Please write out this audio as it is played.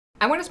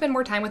I want to spend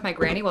more time with my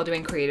granny while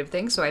doing creative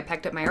things, so I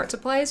packed up my art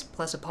supplies,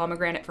 plus a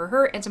pomegranate for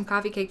her and some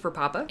coffee cake for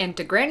Papa. And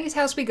to Granny's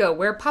house we go,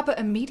 where Papa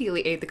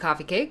immediately ate the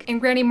coffee cake, and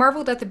Granny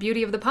marveled at the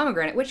beauty of the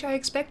pomegranate, which I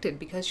expected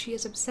because she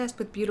is obsessed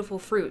with beautiful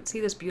fruit.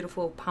 See this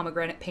beautiful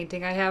pomegranate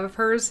painting I have of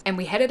hers? And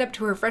we headed up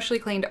to her freshly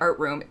cleaned art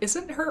room.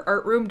 Isn't her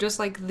art room just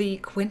like the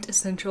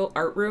quintessential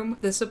art room?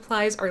 The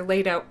supplies are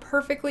laid out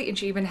perfectly, and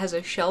she even has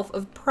a shelf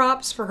of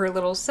props for her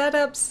little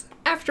setups.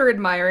 After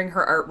admiring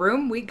her art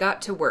room, we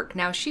got to work.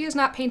 Now, she is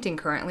not painting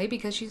currently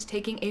because she's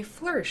taking a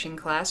flourishing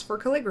class for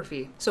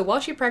calligraphy. So while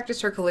she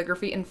practiced her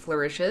calligraphy and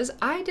flourishes,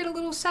 I did a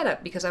little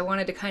setup because I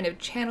wanted to kind of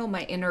channel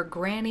my inner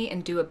granny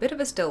and do a bit of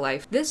a still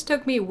life. This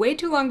took me way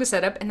too long to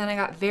set up, and then I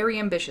got very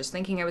ambitious,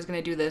 thinking I was going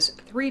to do this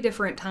 3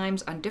 different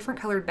times on different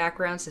colored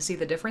backgrounds to see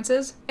the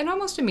differences, and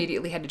almost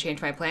immediately had to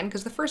change my plan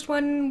because the first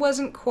one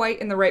wasn't quite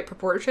in the right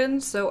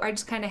proportions, so I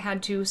just kind of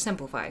had to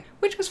simplify,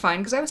 which was fine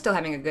because I was still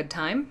having a good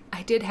time.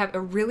 I did have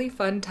a really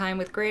fun time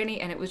with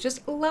Granny, and it was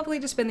just lovely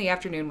to spend the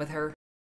afternoon with her.